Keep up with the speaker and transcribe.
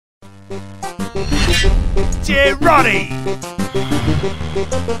Roddy!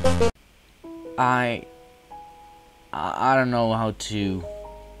 I don't know how to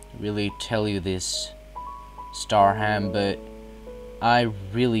really tell you this, Starham, but I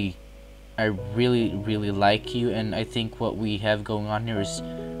really like you, and I think what we have going on here is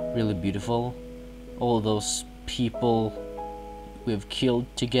really beautiful. All those people we've killed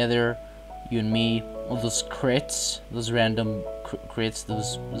together, you and me, all those crits, those random crits,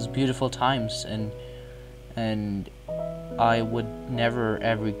 those beautiful times, and I would never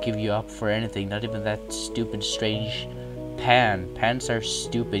ever give you up for anything, not even that stupid strange pan. Pans are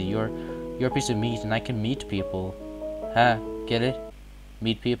stupid. You're a piece of meat, and I can meet people. Huh? Get it?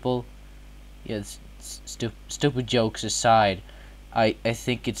 Meet people? Yes. Stupid jokes aside, I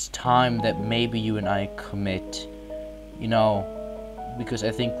think it's time that maybe you and I commit. You know, because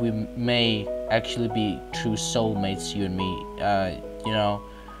I think we may actually be true soulmates, you and me. You know,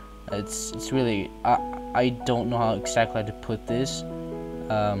 it's really I don't know how exactly to put this.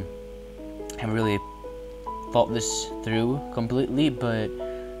 I really thought this through completely, but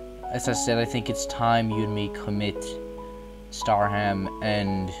as I said, I think it's time you and me commit, Starham,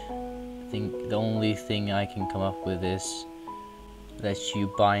 and I think the only thing I can come up with is that you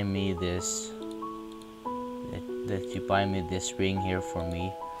buy me this. That you buy me this ring here for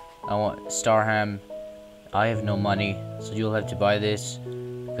me. I want Starham. I have no money, so you'll have to buy this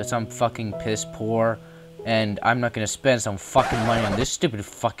because I'm fucking piss poor, and I'm not gonna spend some fucking money on this stupid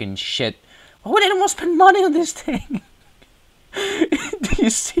fucking shit. Why would anyone spend money on this thing? Do you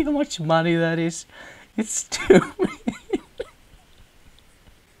see how much money that is? It's stupid.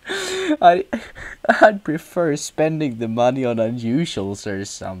 I'd prefer spending the money on unusuals or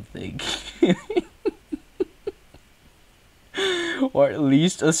something. Or at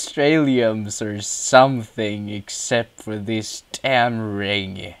least Australians or something, except for this damn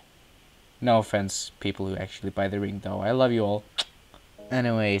ring. No offense, people who actually buy the ring, though. I love you all.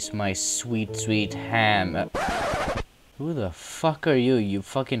 Anyways, my sweet ham. Who the fuck are you, you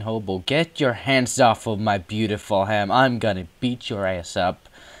fucking hobo? Get your hands off of my beautiful ham. I'm gonna beat your ass up.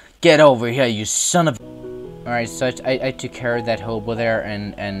 Get over here, you son of... Alright, so I took care of that hobo there,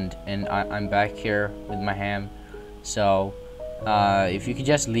 and I'm back here with my ham. So, if you could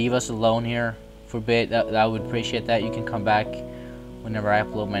just leave us alone here for a bit, I would appreciate that. You can come back whenever I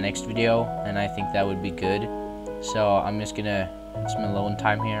upload my next video, and I think that would be good. So, I'm just gonna have some alone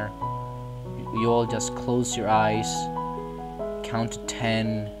time here. You all just close your eyes, count to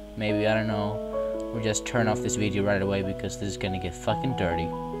 10, maybe, I don't know, or just turn off this video right away because this is gonna get fucking dirty.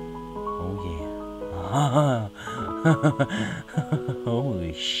 Oh yeah.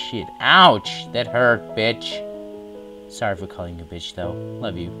 Holy shit. Ouch! That hurt, bitch. Sorry for calling you a bitch, though.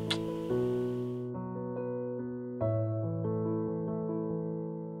 Love you.